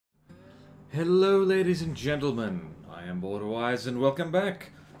Hello ladies and gentlemen, I am BorderWise and welcome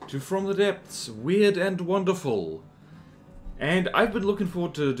back to From the Depths, Weird and Wonderful. And I've been looking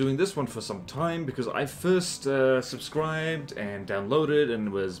forward to doing this one for some time because I first subscribed and downloaded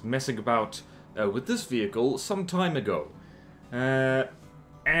and was messing about with this vehicle some time ago.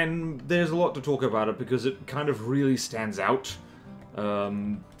 And there's a lot to talk about it because it kind of really stands out.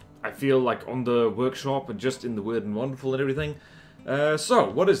 I feel like on the workshop and just in the Weird and Wonderful and everything. So,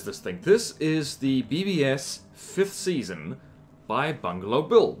 what is this thing? This is the BBS 5th season by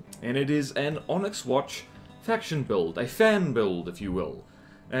Bungalowbill, and it is an Onyx Watch faction build, a fan build, if you will.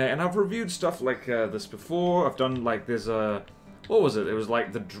 And I've reviewed stuff like this before. I've done like there's a what was it? It was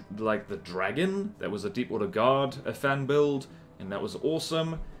like the dragon that was a Deepwater Guard, a fan build, and that was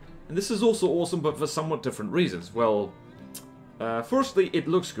awesome. And this is also awesome, but for somewhat different reasons. Well, firstly, it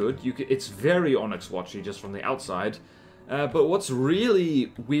looks good. It's very Onyx Watchy just from the outside. But what's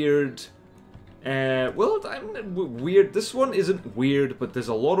really weird, weird, this one isn't weird, but there's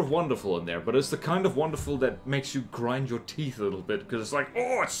a lot of wonderful in there, but it's the kind of wonderful that makes you grind your teeth a little bit, because it's like,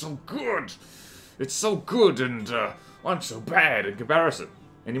 oh, it's so good! It's so good, and I'm so bad in comparison.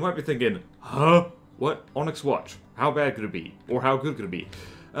 And you might be thinking, huh? What? Onyx Watch? How bad could it be? Or how good could it be?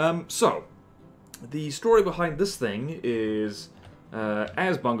 So, the story behind this thing is...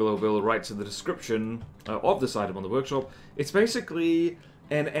 as Bungalowbill writes in the description of this item on the workshop, it's basically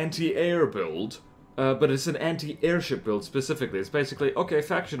an anti-air build, but it's an anti-airship build specifically. It's basically, okay,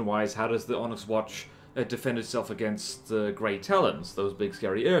 faction-wise, how does the Onyx Watch defend itself against the Grey Talons, those big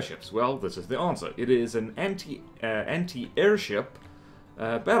scary airships? Well, this is the answer. It is an anti-airship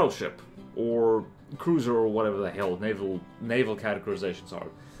battleship, or cruiser, or whatever the hell naval categorizations are.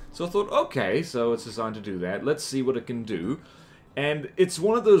 So I thought, okay, so it's designed to do that. Let's see what it can do. And it's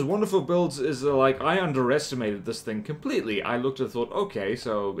one of those wonderful builds, is like, I underestimated this thing completely. I looked and thought, okay,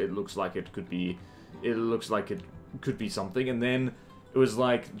 so it looks like it could be something, and then it was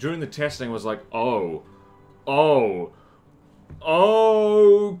like, during the testing, it was like,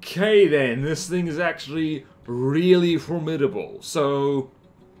 okay then, this thing is actually really formidable. So,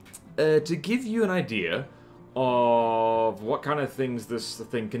 to give you an idea of what kind of things this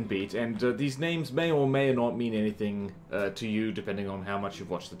thing can beat, and these names may or may not mean anything to you, depending on how much you've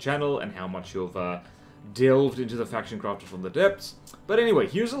watched the channel and how much you've delved into the faction crafted from the depths. But anyway,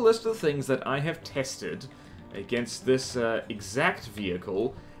 here's a list of things that I have tested against this exact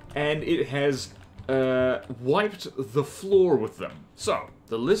vehicle, and it has wiped the floor with them. So,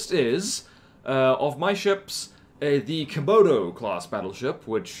 the list is, of my ships, the Komodo class battleship,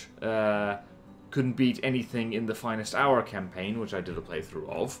 which couldn't beat anything in the Finest Hour campaign, which I did a playthrough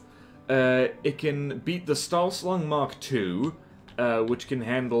of. It can beat the Stahlslung Mark II, which can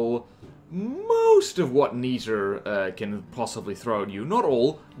handle most of what Neater can possibly throw at you. Not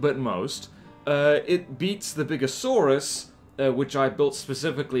all, but most. It beats the Bigosaurus, which I built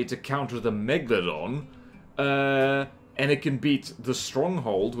specifically to counter the Megalodon. And it can beat the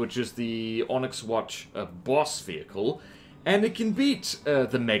Stronghold, which is the Onyx Watch boss vehicle. And it can beat the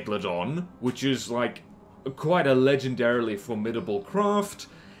Megalodon, which is, like, quite a legendarily formidable craft.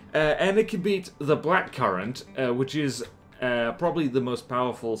 And it can beat the Blackcurrant, which is probably the most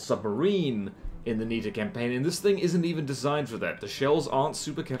powerful submarine in the Nita campaign. And this thing isn't even designed for that. The shells aren't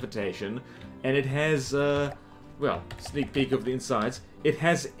super cavitation. And it has, well, sneak peek of the insides. It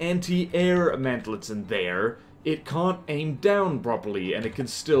has anti-air mantlets in there. It can't aim down properly, and it can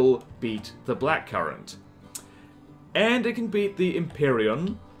still beat the Blackcurrant. And it can beat the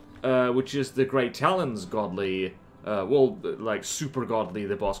Imperion, which is the Grey Talons godly, well, like super godly,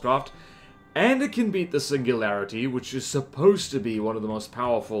 the boss craft. And it can beat the Singularity, which is supposed to be one of the most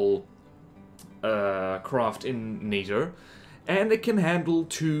powerful craft in Neater. And it can handle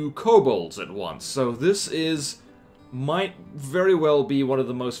 2 kobolds at once. So this might very well be one of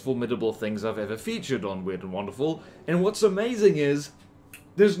the most formidable things I've ever featured on Weird and Wonderful. And what's amazing is,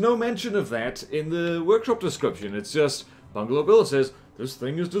 there's no mention of that in the workshop description. It's just, Bungalowbill says, this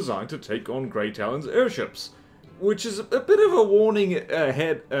thing is designed to take on Grey Talon's airships. Which is a bit of a warning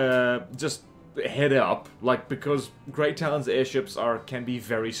just head up, like, because Grey Talon's airships can be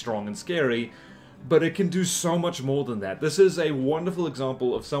very strong and scary, but it can do so much more than that. This is a wonderful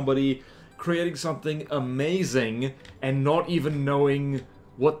example of somebody creating something amazing and not even knowing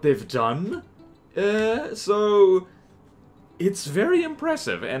what they've done. So... it's very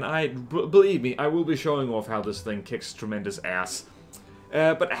impressive, and believe me, I will be showing off how this thing kicks tremendous ass.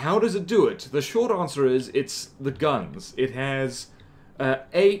 But how does it do it? The short answer is, it's the guns. It has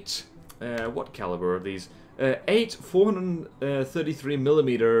 8, what caliber are these? 8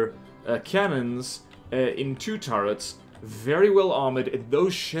 433mm cannons in 2 turrets, very well armored, and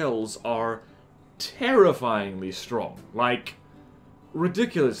those shells are terrifyingly strong. Like,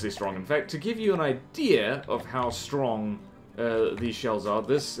 ridiculously strong. In fact, to give you an idea of how strong these shells are,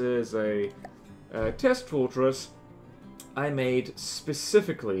 this is a test fortress I made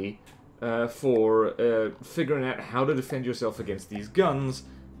specifically for figuring out how to defend yourself against these guns,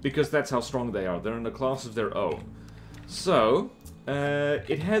 because that's how strong they are. They're in a class of their own. So,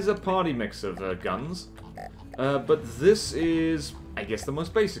 it has a party mix of guns, but this is, I guess, the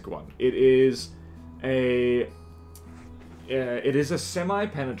most basic one. It is a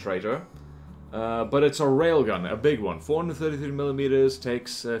semi-penetrator, but it's a railgun, a big one. 433mm,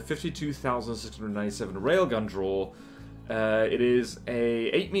 takes 52,697 railgun draw. It is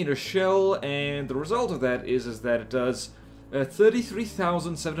a 8-meter shell, and the result of that is that it does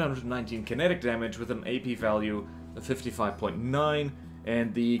 33,719 kinetic damage with an AP value of 55.9,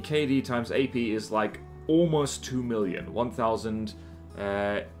 and the KD times AP is like almost 2 million.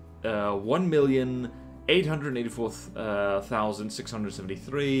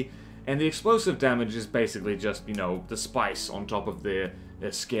 1,884,673, and the explosive damage is basically just, you know, the spice on top of the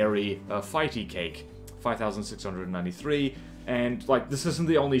scary fighty cake. 5,693, and like, this isn't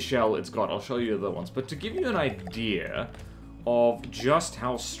the only shell it's got. I'll show you the other ones, but to give you an idea of just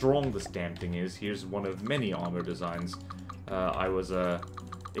how strong this damn thing is, here's one of many armor designs I was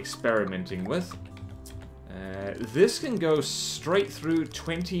experimenting with. This can go straight through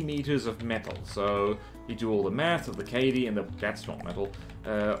 20 meters of metal, so you do all the math of the KD and that's not metal,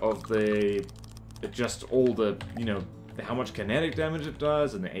 of the, just all the, you know, how much kinetic damage it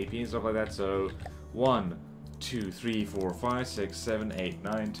does and the AP and stuff like that. So 1, 2, 3, 4, 5, 6, 7, 8,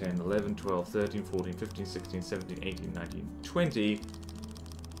 9, 10, 11, 12, 13, 14, 15, 16, 17, 18, 19, 20.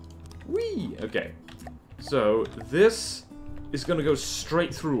 Whee! Okay. So this is going to go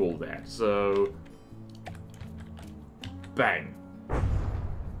straight through all that. So bang.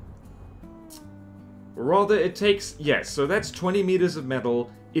 Rather, it takes... Yes, so that's 20 meters of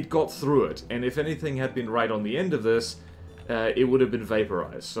metal. It got through it. And if anything had been right on the end of this, it would have been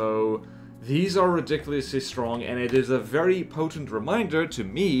vaporized. So these are ridiculously strong, and it is a very potent reminder to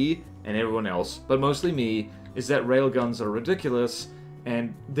me, and everyone else, but mostly me, is that railguns are ridiculous,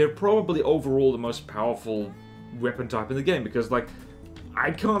 and they're probably overall the most powerful weapon type in the game, because, like,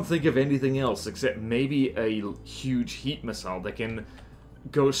 I can't think of anything else except maybe a huge heat missile that can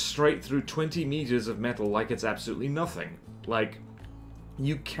go straight through 20 meters of metal like it's absolutely nothing. Like,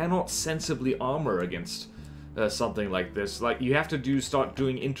 you cannot sensibly armor against something like this. Like, you have to start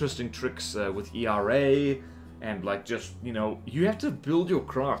doing interesting tricks with ERA, and, like, just, you know, you have to build your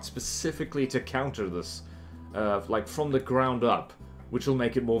craft specifically to counter this, like, from the ground up, which will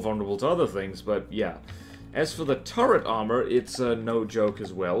make it more vulnerable to other things, but yeah. As for the turret armor, it's no joke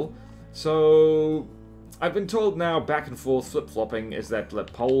as well. So, I've been told now, back and forth, flip-flopping, is that the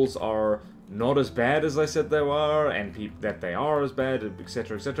poles are not as bad as I said they are, and that they are as bad,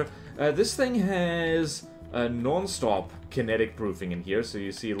 etc., etc. This thing has non-stop kinetic proofing in here, so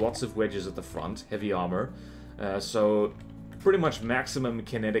you see lots of wedges at the front, heavy armor. So, pretty much maximum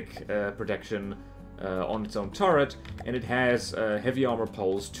kinetic protection on its own turret, and it has heavy armor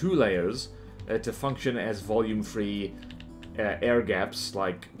poles, 2 layers, to function as volume-free air gaps,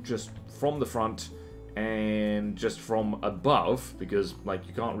 like, just from the front and just from above, because, like,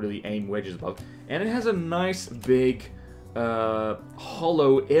 you can't really aim wedges above. And it has a nice big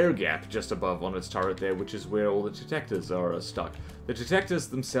hollow air gap just above on its turret there, which is where all the detectors are stuck. The detectors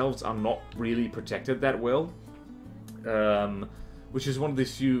themselves are not really protected that well, which is one of the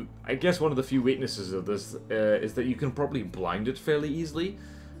few, I guess one of the few weaknesses of this, is that you can probably blind it fairly easily,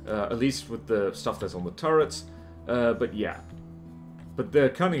 at least with the stuff that's on the turrets, but yeah. But the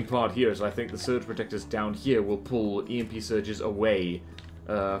cunning part here is I think the surge protectors down here will pull EMP surges away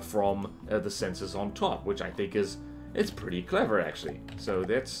from the sensors on top, which I think is, it's pretty clever actually. So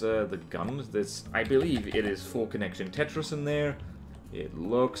that's the gun. This, I believe it is 4-connection Tetris in there. It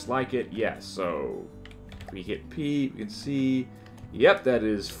looks like it, yeah. So if we hit P, we can see, yep, that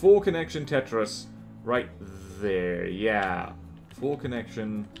is 4-connection Tetris right there, yeah.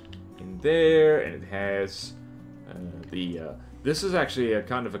 4-connection in there, and it has this is actually a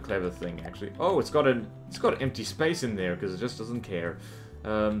kind of a clever thing, actually. Oh, it's got empty space in there because it just doesn't care.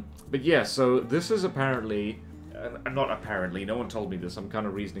 But yeah, so this is apparently, not apparently, no one told me this. I'm kind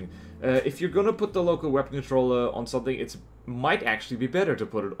of reasoning. If you're gonna put the local weapon controller on something, it might actually be better to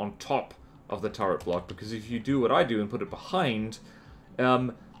put it on top of the turret block, because if you do what I do and put it behind,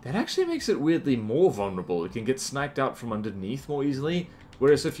 that actually makes it weirdly more vulnerable. It can get sniped out from underneath more easily.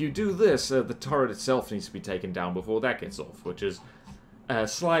 Whereas if you do this, the turret itself needs to be taken down before that gets off, which is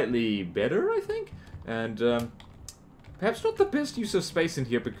slightly better, I think. And perhaps not the best use of space in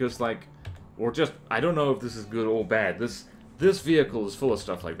here because, like, or just, I don't know if this is good or bad. This vehicle is full of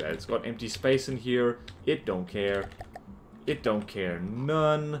stuff like that. It's got empty space in here. It don't care. It don't care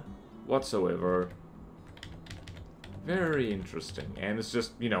none whatsoever. Very interesting. And it's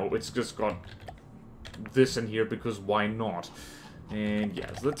just, you know, it's just got this in here because why not? And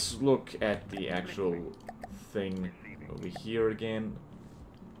yes, let's look at the actual thing over here again.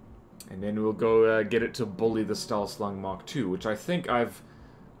 And then we'll go get it to bully the Stahlslung Mark II, which I think I've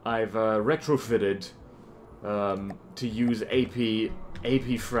retrofitted to use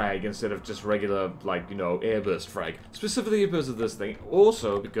AP frag instead of just regular, like, you know, airburst frag. Specifically because of this thing.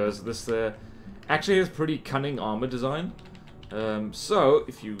 Also because this actually has pretty cunning armor design. So,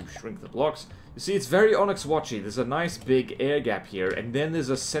 if you shrink the blocks, you see it's very Onyx Watchy. There's a nice big air gap here, and then there's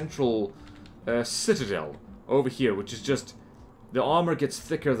a central citadel over here, which is just... The armor gets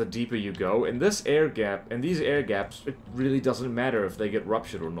thicker the deeper you go, and this air gap, and these air gaps, it really doesn't matter if they get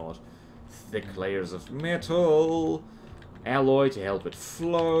ruptured or not. Thick layers of metal, alloy to help it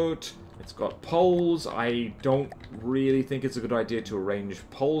float. It's got poles. I don't really think it's a good idea to arrange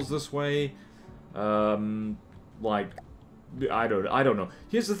poles this way. Like, I don't know.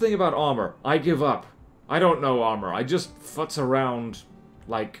 Here's the thing about armor. I give up. I don't know armor. I just futz around.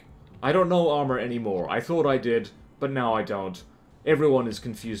 Like, I don't know armor anymore. I thought I did, but now I don't. Everyone has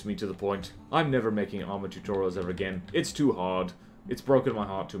confused me to the point. I'm never making armor tutorials ever again. It's too hard. It's broken my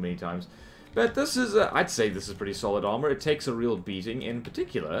heart too many times. But this is, I'd say this is pretty solid armor. It takes a real beating. In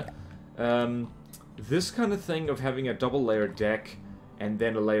particular, this kind of thing of having a double layer deck and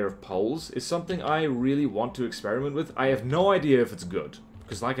then a layer of poles is something I really want to experiment with. I have no idea if it's good.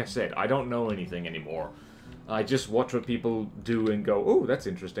 Because like I said, I don't know anything anymore. I just watch what people do and go, oh, that's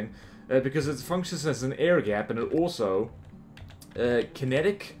interesting. Because it functions as an air gap, and it also...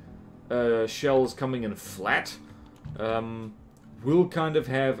 kinetic shells coming in flat will kind of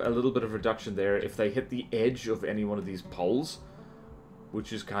have a little bit of reduction there if they hit the edge of any one of these poles,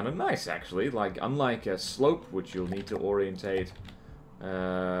 which is kind of nice actually. Like, unlike a slope, which you'll need to orientate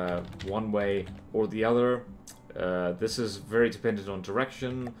one way or the other, this is very dependent on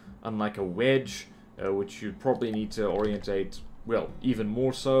direction, unlike a wedge, which you probably need to orientate, well, even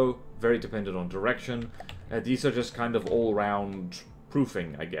more so, very dependent on direction. These are just kind of all-round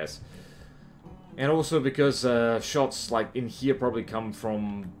proofing, I guess. And also because shots like in here probably come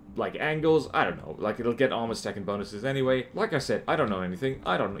from like angles, I don't know. Like, it'll get armor stacking bonuses anyway. Like I said, I don't know anything.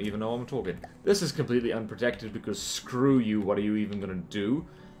 I don't even know I'm talking. This is completely unprotected because screw you, what are you even gonna do?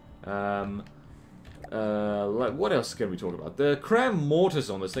 Like, what else can we talk about? The cram mortars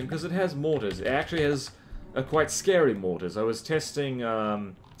on this thing, because it has mortars. It actually has quite scary mortars. I was testing,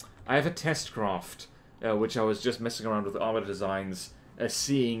 I have a test craft, which I was just messing around with armor designs,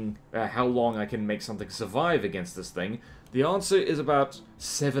 seeing how long I can make something survive against this thing. The answer is about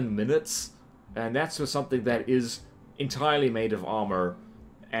 7 minutes, and that's for something that is entirely made of armor,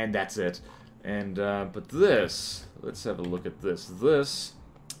 and that's it. And, but this, let's have a look at this. This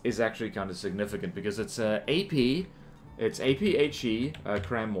is actually kind of significant, because it's AP, it's APHE,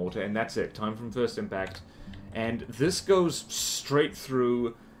 cram mortar, and that's it, time from first impact. And this goes straight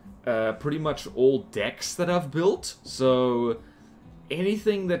through pretty much all decks that I've built, so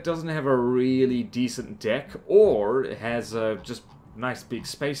anything that doesn't have a really decent deck, or has just nice big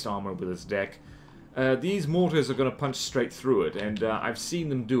spaced armor with its deck, these mortars are going to punch straight through it, and I've seen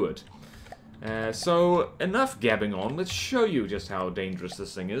them do it. So, enough gabbing on, let's show you just how dangerous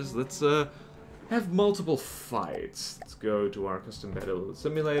this thing is. Let's have multiple fights. Let's go to our custom battle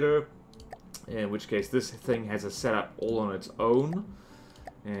simulator, in which case this thing has a setup all on its own.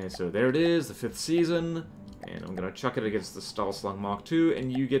 And so there it is, the 5th season. And I'm gonna chuck it against the Stahlslung Mark II,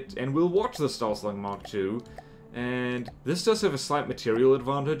 and you get, and we'll watch the Stahlslung Mark II. And this does have a slight material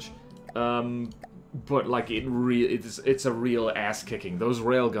advantage, but like it's a real ass kicking. Those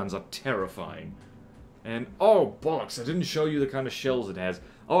railguns are terrifying. And oh bollocks! I didn't show you the kind of shells it has.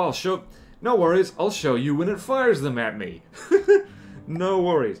 Oh, I'll show. No worries, I'll show you when it fires them at me. No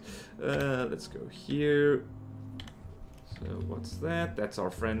worries. Let's go here. So what's that? That's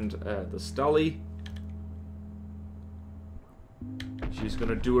our friend, the Stully. She's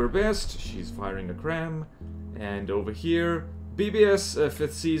gonna do her best. She's firing a cram. And over here, BBS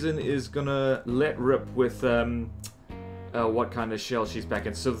 5th season is gonna let rip with what kind of shell she's back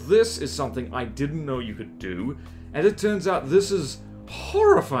in. So this is something I didn't know you could do. As it turns out, this is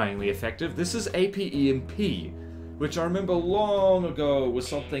horrifyingly effective. This is APEMP, which I remember long ago was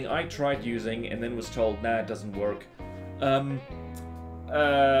something I tried using and then was told, nah, it doesn't work.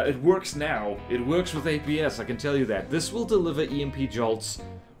 It works now. It works with APS, I can tell you that. This will deliver EMP jolts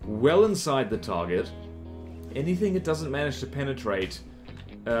well inside the target. anything it doesn't manage to penetrate,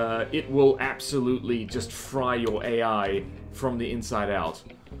 it will absolutely just fry your AI from the inside out.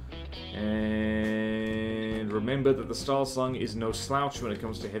 And remember that the Style Slung is no slouch when it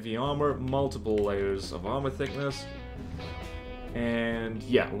comes to heavy armor, multiple layers of armor thickness. And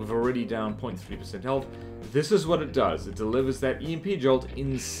yeah, we've already down 0.3% health. This is what it does. It delivers that EMP jolt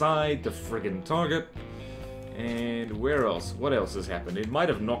inside the friggin' target. And where else? What else has happened? It might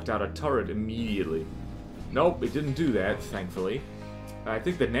have knocked out a turret immediately. Nope, it didn't do that, thankfully. I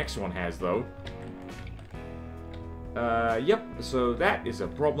think the next one has, though. Yep, so that is a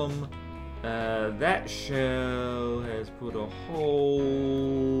problem. That shell has put a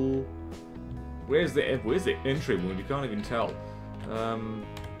hole... Where's the entry wound? You can't even tell.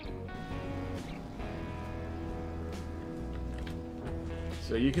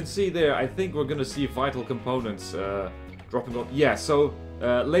 So you can see there, I think we're gonna see vital components dropping off. Yeah, so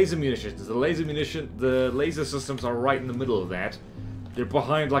laser munitions. The laser systems are right in the middle of that. They're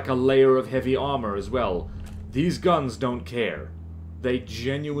behind like a layer of heavy armor as well. These guns don't care. They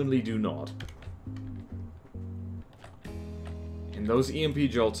genuinely do not. And those EMP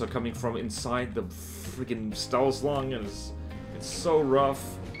jolts are coming from inside the freaking Style Slung, and it's so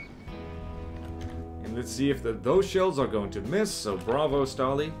rough. And let's see if those shells are going to miss, so bravo,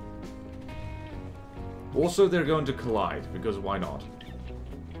 Starly. Also, they're going to collide, because why not?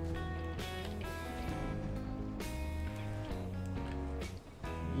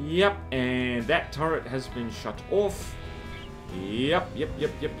 Yep, and that turret has been shut off. Yep,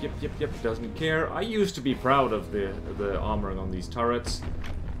 doesn't care. I used to be proud of the armoring on these turrets,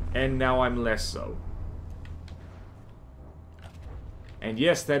 and now I'm less so. And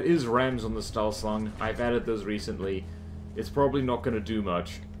yes, that is rams on the Style Slung. I've added those recently. It's probably not going to do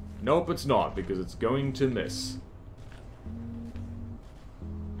much. Nope, it's not, because it's going to miss.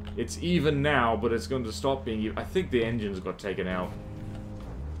 It's even now, but it's going to stop being even. I think the engines got taken out.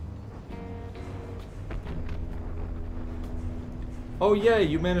 Oh yeah,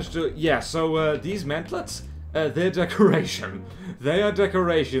 you managed to... Yeah, so these mantlets, they're decoration. They are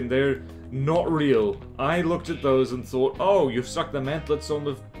decoration. They're not real. I looked at those and thought, oh, you've stuck the mantlets on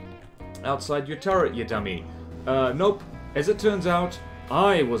the... outside your turret, you dummy. Nope. As it turns out,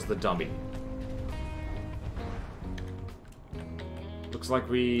 I was the dummy. Looks like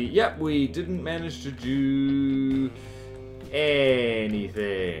we... Yep, we didn't manage to do...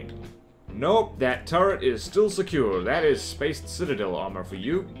 anything. Nope, that turret is still secure. That is Spaced Citadel armor for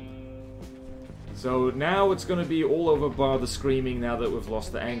you. So now it's going to be all over bar the screaming now that we've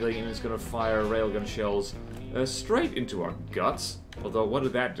lost the angling, and it's going to fire railgun shells straight into our guts. Although, what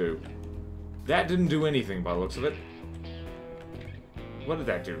did that do? That didn't do anything by the looks of it. What did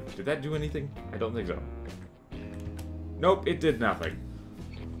that do? Did that do anything? I don't think so. Nope, it did nothing.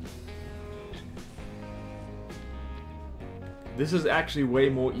 This is actually way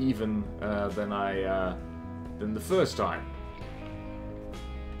more even than the first time.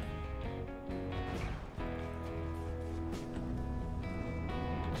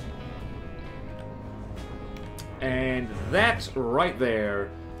 And that right there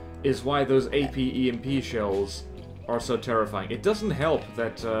is why those AP EMP shells are so terrifying. It doesn't help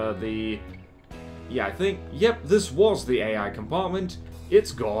that yeah, I think, yep, this was the AI compartment.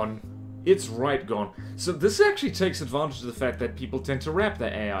 It's gone. It's right gone. So this actually takes advantage of the fact that people tend to wrap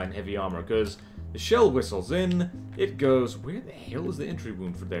their AI in heavy armor, because the shell whistles in, it goes... Where the hell is the entry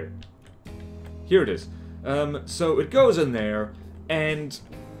wound for there? Here it is. So it goes in there, and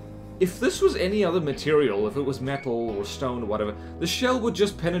if this was any other material, if it was metal or stone or whatever, the shell would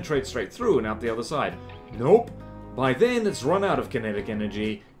just penetrate straight through and out the other side. Nope. By then, it's run out of kinetic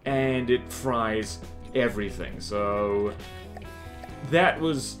energy, and it fries everything. So that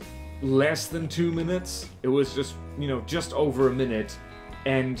was less than 2 minutes. It was just, you know, just over a minute,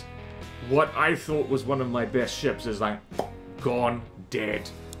 and what I thought was one of my best ships is like, gone, dead.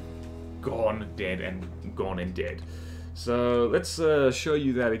 Gone, dead, and gone and dead. So let's show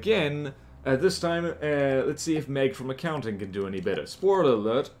you that again. This time, let's see if Meg from accounting can do any better. Spoiler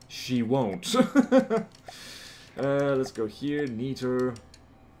alert, she won't. Let's go here, neater.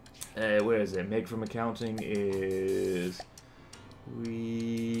 Where is it? Meg from accounting is...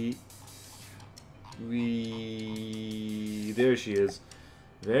 There she is.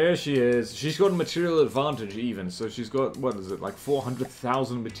 There she is. She's got a material advantage even, so she's got, what is it, like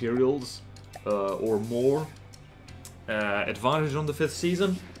 400,000 materials or more. Advantage on the 5th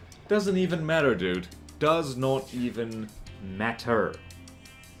season? Doesn't even matter, dude. Does not even matter.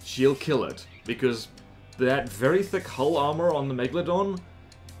 She'll kill it, because that very thick hull armor on the Megalodon,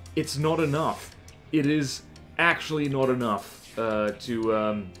 it's not enough. It is actually not enough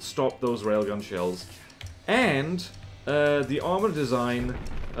to stop those railgun shells. And the armor design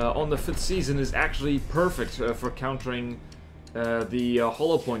on the 5th season is actually perfect for countering the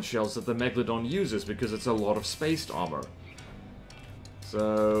hollow point shells that the Megalodon uses, because it's a lot of spaced armor.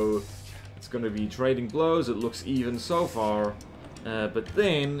 So it's going to be trading blows. It looks even so far. But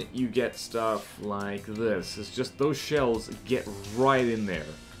then you get stuff like this. It's just those shells get right in there.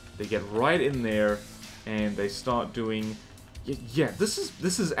 They get right in there, and they start doing... Yeah, this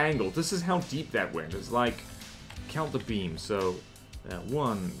is angled. This is how deep that went. It's like, count the beam. So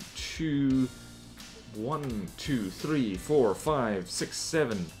 1, 2, 3, 4, 5, 6,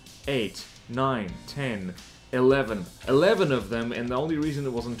 7, 8, 9, 10, 11. 11 of them, and the only reason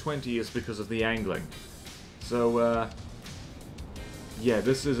it wasn't 20 is because of the angling. So yeah,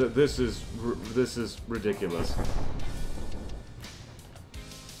 this is ridiculous.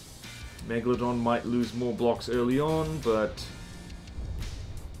 Megalodon might lose more blocks early on, but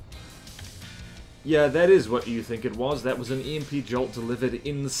yeah, that is what you think it was. That was an EMP jolt delivered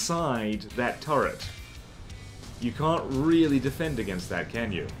inside that turret. You can't really defend against that,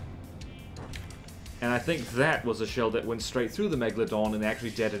 can you? And I think that was a shell that went straight through the Megalodon and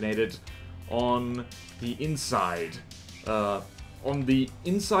actually detonated on the inside. On the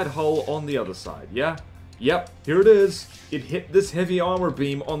inside hull on the other side, yeah? Yep, here it is. It hit this heavy armor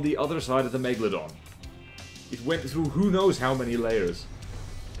beam on the other side of the Megalodon. It went through who knows how many layers.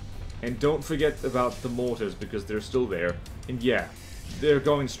 And don't forget about the mortars, because they're still there. And yeah, they're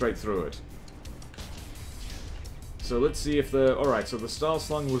going straight through it. So let's see if the... Alright, so the Star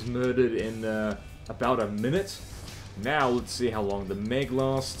Slung was murdered in about a minute. Now let's see how long the Meg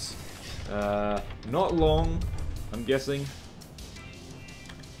lasts. Not long, I'm guessing.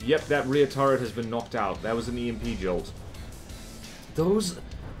 Yep, that rear turret has been knocked out. That was an EMP jolt. Those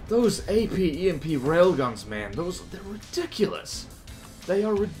AP EMP railguns, man, they're ridiculous. They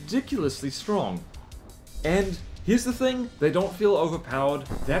are ridiculously strong. And here's the thing, they don't feel overpowered.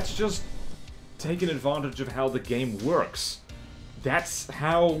 That's just taking advantage of how the game works. That's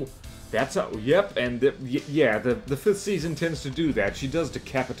how, yep, and yeah, the 5th season tends to do that. She does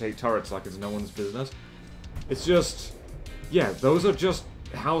decapitate turrets like it's no one's business. It's just, yeah, those are just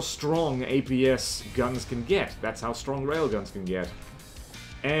how strong APS guns can get. That's how strong railguns can get.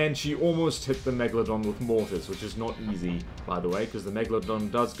 And she almost hit the Megalodon with mortars, which is not easy, by the way, because the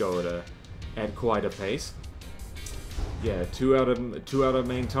Megalodon does go at quite a pace. Yeah, two out of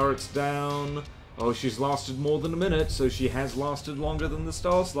main turrets down. Oh, she's lasted more than a minute, so she has lasted longer than the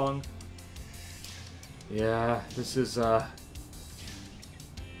Star Slung. Yeah, this is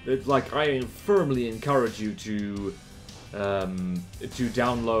it's like, I firmly encourage you to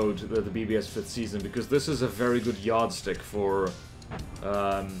download the BBS 5th season, because this is a very good yardstick for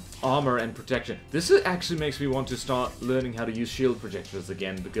armor and protection. This actually makes me want to start learning how to use shield projectors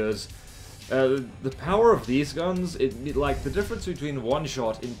again, because the power of these guns, like the difference between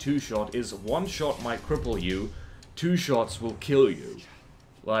 1-shot and 2-shot is 1-shot might cripple you, 2 shots will kill you.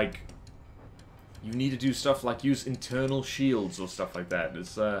 Like, you need to do stuff like use internal shields or stuff like that.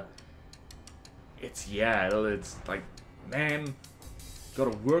 It's like, man,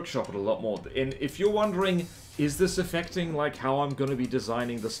 gotta workshop it a lot more. And if you're wondering, is this affecting like how I'm gonna be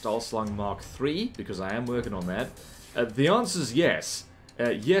designing the Star Slung Mark III? Because I am working on that. The answer is yes.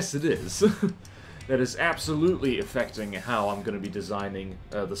 Yes, it is. That is absolutely affecting how I'm gonna be designing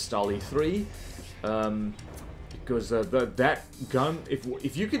the Stali 3. Because that gun,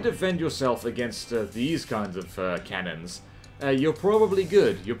 if you can defend yourself against these kinds of cannons, you're probably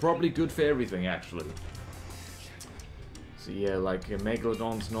good. You're probably good for everything, actually. So yeah, like,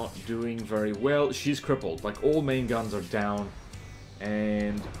 Megalodon's not doing very well. She's crippled. Like, all main guns are down.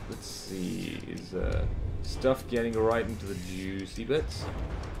 And, let's see, is stuff getting right into the juicy bits?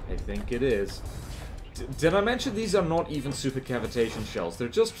 I think it is. Did I mention these are not even super cavitation shells? They're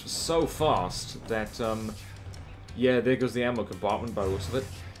just so fast that, yeah, there goes the ammo compartment by the looks of it.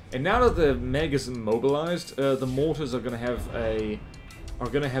 And now that the Meg is immobilized, the mortars are gonna have a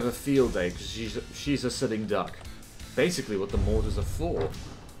field day, because she's a sitting duck. Basically what the mortars are for.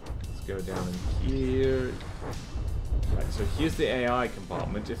 Let's go down in here. Right, so here's the AI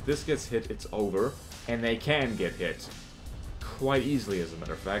compartment. If this gets hit, it's over. And they can get hit. Quite easily, as a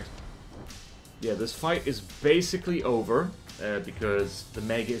matter of fact. Yeah, this fight is basically over, because the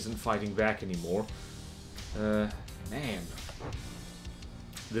Meg isn't fighting back anymore. Man.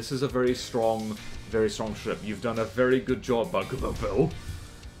 This is a very strong ship. You've done a very good job, Bungalowbill.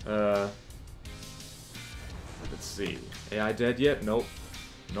 Let's see. AI dead yet? Nope.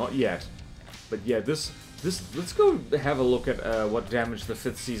 Not yet. But yeah, let's go have a look at what damage the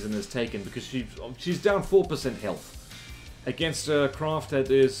 5th season has taken, because she's down 4% health. Against a craft that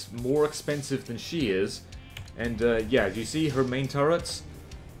is more expensive than she is, And yeah, do you see her main turrets?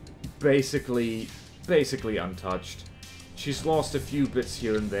 Basically untouched. She's lost a few bits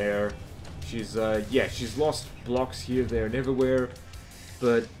here and there. She's yeah, she's lost blocks here, there, and everywhere.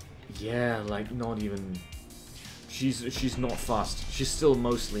 But yeah, like not even. She's not fast. She's still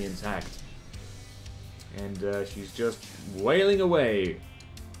mostly intact. And she's just wailing away.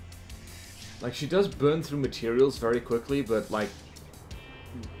 Like, she does burn through materials very quickly, but like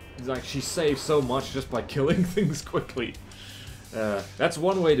she saves so much just by killing things quickly. That's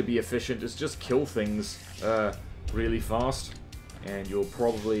one way to be efficient, is just kill things really fast, and you'll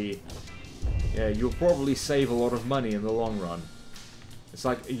probably save a lot of money in the long run. It's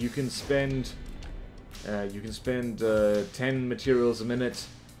like you can spend 10 materials a minute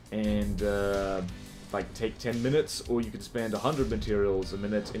and like take 10 minutes, or you can spend 100 materials a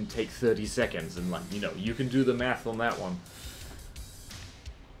minute and take 30 seconds, and like, you know, you can do the math on that one.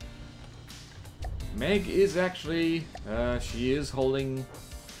 Meg is actually, she is holding,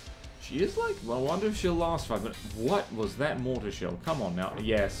 she is like, well, I wonder if she'll last 5 minutes. What was that mortar shell? Come on now.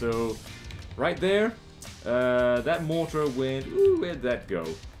 Yeah, so, right there, that mortar went, ooh, where'd that go?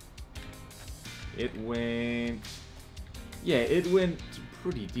 It went, yeah, it went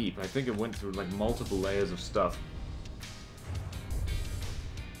pretty deep. I think it went through like multiple layers of stuff.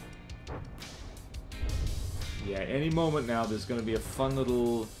 Yeah, any moment now there's going to be a fun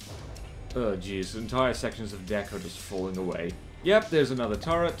little... Oh, geez, entire sections of deck are just falling away. Yep, there's another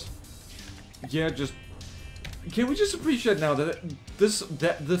turret. Yeah, just... Can we just appreciate now that the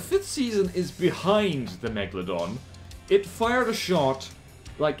 5th season is behind the Megalodon? It fired a shot,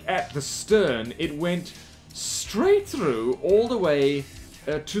 like, at the stern. It went straight through, all the way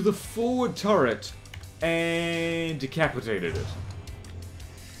to the forward turret, and decapitated it.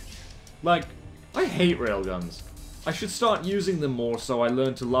 Like, I hate railguns. I should start using them more so I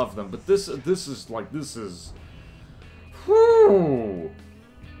learn to love them, but this is like, this is... Whew!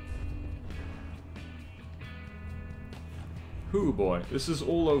 Whew, boy. This is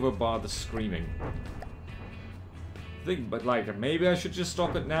all over bar the screaming. But like, maybe I should just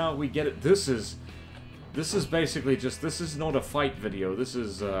stop it now. We get it. This is basically just, this is not a fight video. This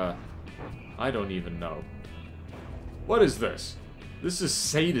is, I don't even know. What is this? This is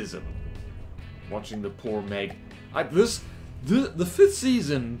sadism. Watching the poor Meg. The 5th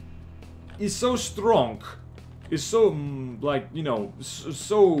season is so strong, is so, like, you know,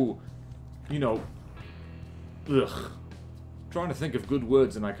 so, you know, ugh. Trying to think of good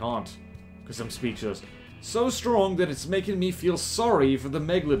words and I can't, because I'm speechless. So strong that it's making me feel sorry for the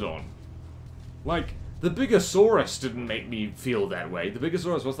Megalodon. Like, the Bigosaurus didn't make me feel that way. The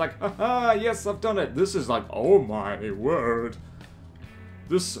Bigosaurus was like, haha, yes, I've done it. This is like, oh my word.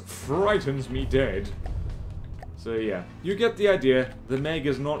 This frightens me dead. So yeah, you get the idea. The Meg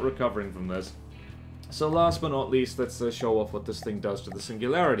is not recovering from this. So last but not least, let's show off what this thing does to the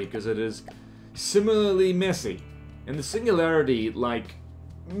Singularity, because it is similarly messy. And the Singularity, like,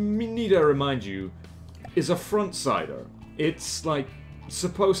 need to remind you, is a front-sider. It's, like,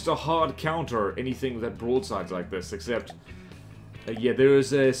 supposed to hard counter anything that broadsides like this, except, yeah, there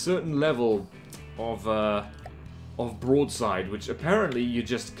is a certain level of broadside, which apparently you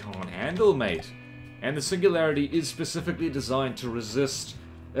just can't handle, mate. And the Singularity is specifically designed to resist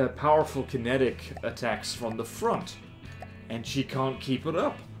powerful kinetic attacks from the front. And she can't keep it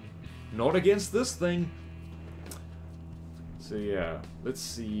up. Not against this thing. So yeah, let's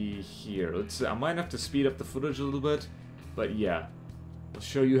see here. I might have to speed up the footage a little bit, but yeah. I'll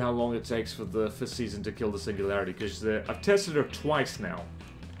show you how long it takes for the 5th season to kill the Singularity, because I've tested her twice now.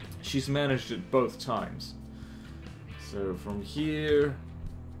 She's managed it both times. So from here,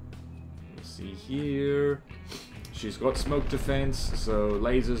 let's see here. She's got smoke defense, so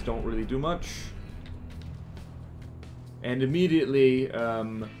lasers don't really do much. And immediately,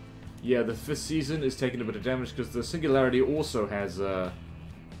 yeah, the 5th season is taking a bit of damage because the Singularity also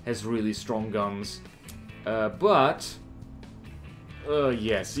has really strong guns. But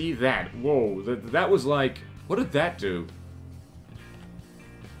yeah, see that? Whoa, that was like, what did that do?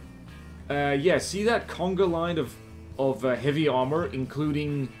 Yeah, see that conga line of heavy armor,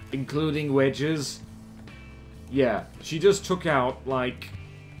 including wedges? Yeah, she just took out, like...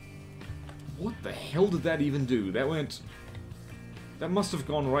 What the hell did that even do? That must have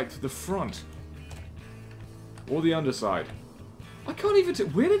gone right to the front. Or the underside. I can't even tell...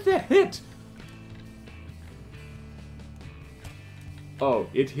 Where did that hit? Oh,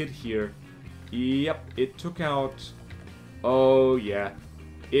 it hit here. Yep, it took out... Oh, yeah.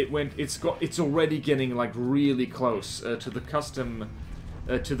 It's already getting, like, really close to the custom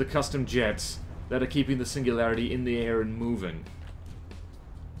jets that are keeping the Singularity in the air and moving.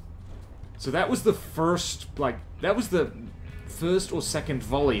 So that was the first, like, that was the first or second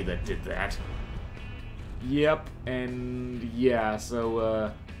volley that did that. Yep, and yeah,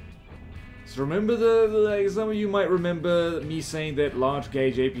 so remember like, some of you might remember me saying that large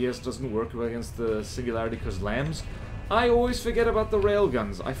gauge APS doesn't work against the Singularity because lambs? I always forget about the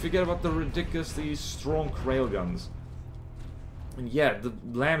railguns. I forget about the ridiculously strong railguns. And yeah, the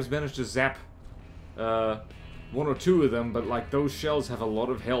lambs managed to zap one or two of them, but like those shells have a lot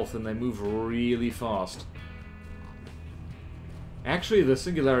of health and they move really fast. Actually, the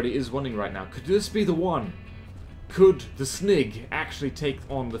Singularity is winning right now. Could this be the one? Could the Snig actually take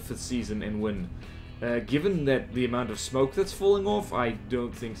on the 5th season and win? Given that the amount of smoke that's falling off, I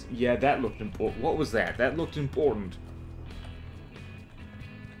don't think so. Yeah, that looked important. What was that? That looked important.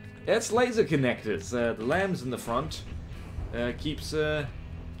 It's laser connectors. The lambs in the front keeps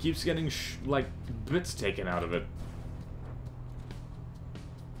getting like bits taken out of it.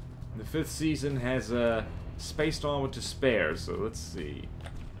 The 5th season has spaced armor to spare, so let's see.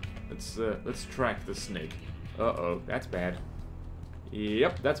 Let's track the Snig. Uh-oh, that's bad.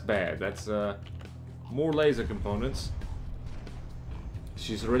 Yep, that's bad. That's more laser components.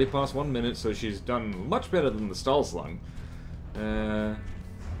 She's already past 1 minute, so she's done much better than the Stahlslung.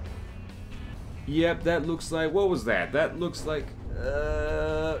 Yep, that looks like... What was that? That looks like...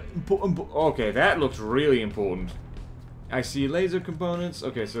 okay, that looks really important. I see laser components.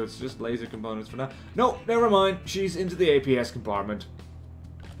 Okay, so it's just laser components for now. No, never mind. She's into the APS compartment.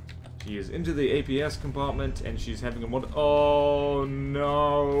 She is into the APS compartment, and she's having a mod... Oh,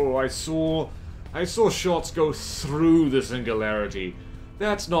 no. I saw shots go through the Singularity.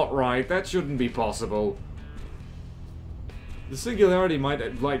 That's not right. That shouldn't be possible. The Singularity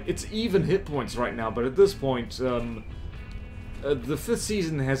might... Like, it's even hit points right now, but at this point, the 5th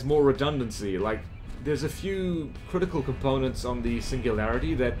season has more redundancy. Like, there's a few critical components on the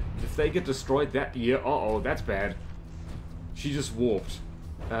Singularity that, if they get destroyed, that... Yeah, uh-oh, that's bad. She just warped.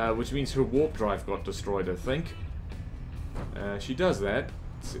 Which means her warp drive got destroyed, I think. She does that.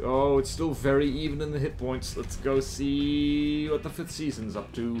 Oh, it's still very even in the hit points. Let's go see what the 5th season's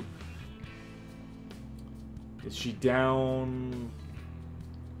up to. Is she down?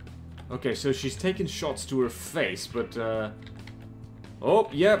 Okay, so she's taken shots to her face, but oh,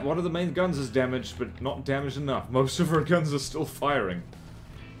 yeah, one of the main guns is damaged, but not damaged enough. Most of her guns are still firing.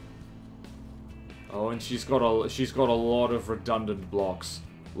 Oh, and she's got a lot of redundant blocks.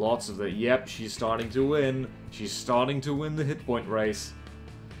 Lots of them. Yep, she's starting to win. She's starting to win the hit point race.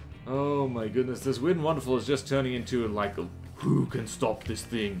 Oh my goodness, this Weird and Wonderful is just turning into like a who can stop this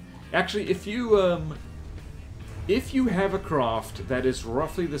thing. Actually, if you have a craft that is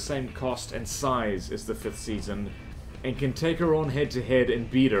roughly the same cost and size as the 5th season and can take her on head-to-head and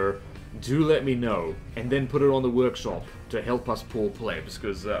beat her, do let me know, and then put her on the workshop to help us pull plebs,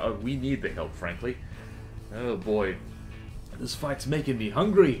 because we need the help, frankly. Oh boy. This fight's making me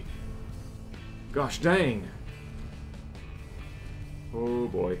hungry. Gosh dang. Oh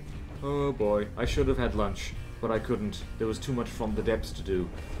boy. Oh boy. I should have had lunch, but I couldn't. There was too much From the Depths to do.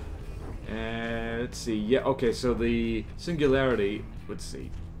 Let's see. Yeah, okay, so the Singularity... Let's see.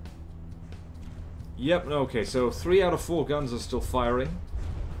 Yep, okay, so 3 out of 4 guns are still firing.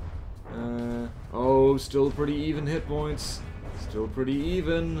 Oh, still pretty even hit points. Still pretty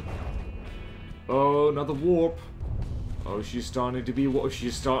even. Oh, another warp. Oh, she's starting to be...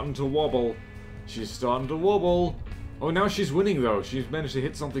 She's starting to wobble. She's starting to wobble. Oh, now she's winning, though. She's managed to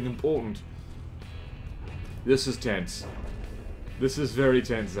hit something important. This is tense. This is very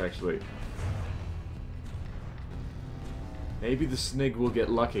tense, actually. Maybe the Snig will get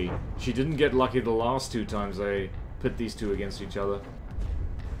lucky. She didn't get lucky the last 2 times I pit these two against each other.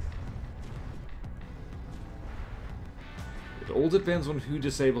 It all depends on who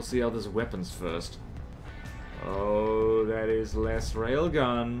disables the other's weapons first. Oh, that is less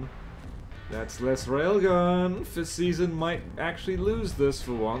railgun. That's less railgun. 5th season might actually lose this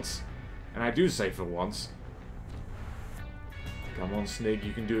for once. And I do say for once. Come on, Snig,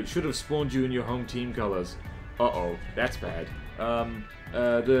 you can do it. Should have spawned you in your home team colors. Uh-oh, that's bad. The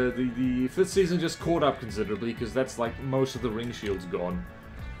 5th season just caught up considerably, because that's like most of the ring shield's gone.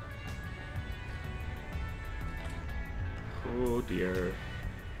 Oh dear.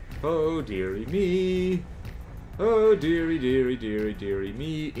 Oh dearie me. Oh dearie, dearie, dearie, dearie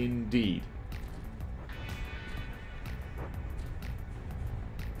me, indeed.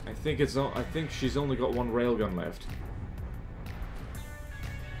 I think she's only got 1 railgun left.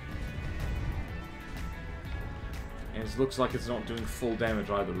 And it looks like it's not doing full damage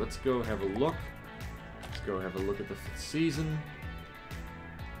either. Let's go have a look. Let's go have a look at the 5th season.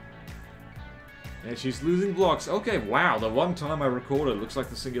 And she's losing blocks. Okay, wow, the one time I recorded, looks like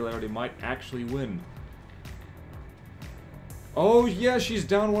the Singularity might actually win. Oh, yeah, she's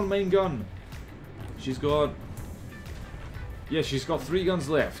down one main gun. She's got... Yeah, she's got 3 guns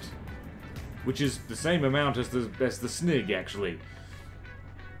left. Which is the same amount as the Snig, actually.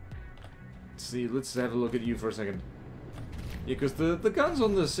 Let's see, let's have a look at you for a second. Yeah, because the guns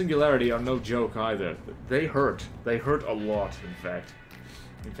on the Singularity are no joke either. They hurt. They hurt a lot, in fact.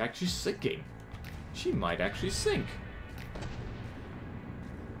 In fact, she's sinking. She might actually sink.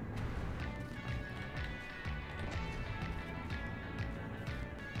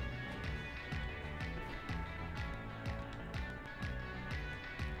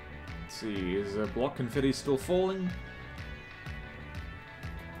 Let's see, is block confetti still falling?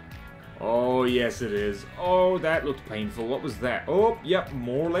 Oh, yes it is. Oh, that looked painful. What was that? Oh, yep,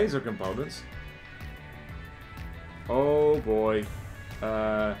 more laser components. Oh, boy.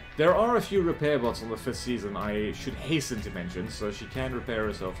 There are a few repair bots on the 5th season I should hasten to mention, so she can repair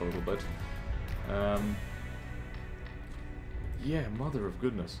herself a little bit. Yeah, mother of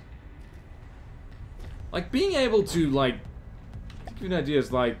goodness. Like, being able to, like... To give you an idea,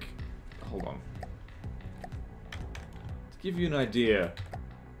 is like... Hold on. To give you an idea...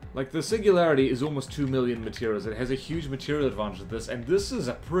 Like, the Singularity is almost 2 million materials. It has a huge material advantage with this, and this is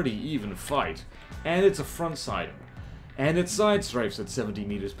a pretty even fight. And it's a front sider. And it side strafes at 70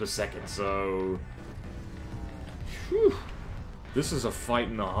 meters per second, so... Whew. This is a fight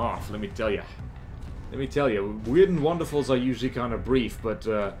and a half, let me tell you. Let me tell you, Weird and Wonderfuls are usually kind of brief, but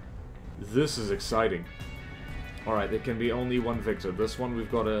this is exciting. Alright, there can be only one victor. This one we've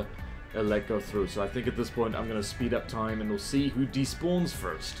got to let go through, so I think at this point I'm going to speed up time and we'll see who despawns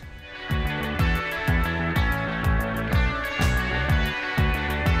first.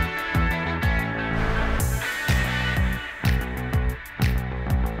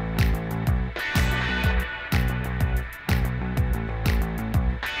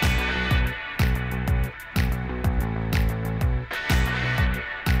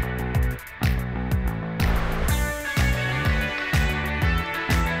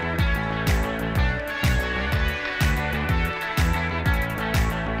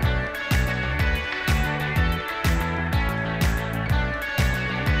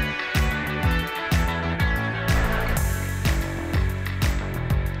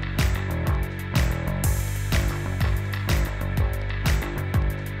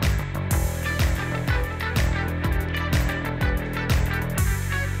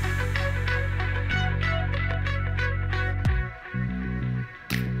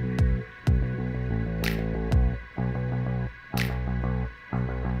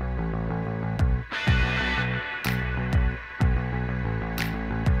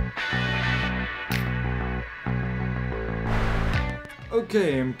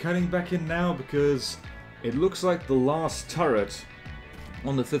 Okay, I'm cutting back in now because it looks like the last turret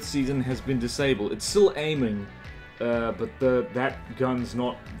on the 5th season has been disabled. It's still aiming, but that gun's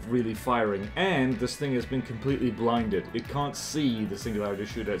not really firing, and this thing has been completely blinded. It can't see the Singularity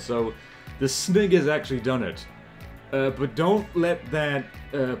to shoot at, so the Snig has actually done it. But don't let that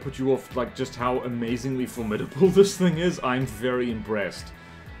put you off, like, just how amazingly formidable this thing is. I'm very impressed.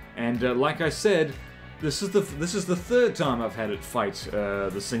 And like I said, this is the 3rd time I've had it fight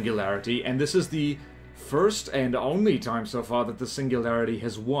the Singularity, and this is the first and only time so far that the Singularity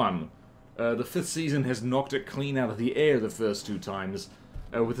has won. The 5th season has knocked it clean out of the air the first 2 times,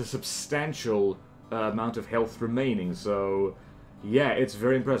 with a substantial amount of health remaining, so yeah, it's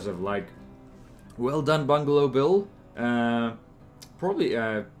very impressive. Like, well done, Bungalowbill. Probably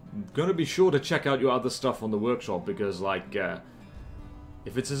gonna be sure to check out your other stuff on the workshop, because, like,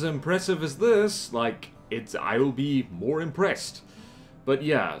 if it's as impressive as this, like, I will be more impressed. But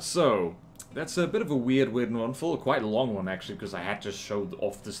yeah, so that's a bit of a weird one, quite a long one actually, because I had to show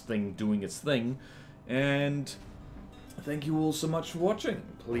off this thing doing its thing. And thank you all so much for watching.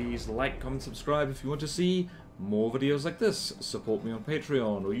 Please like, comment, subscribe if you want to see more videos like this. Support me on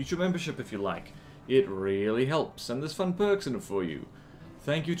Patreon or YouTube membership if you like. It really helps, and there's fun perks in it for you.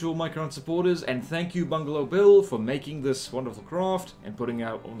 Thank you to all my current supporters, and thank you Bungalowbill for making this wonderful craft and putting it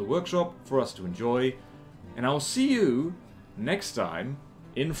out on the workshop for us to enjoy. And I'll see you next time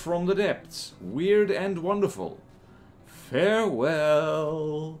in From the Depths, Weird and Wonderful.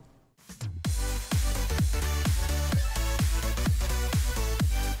 Farewell!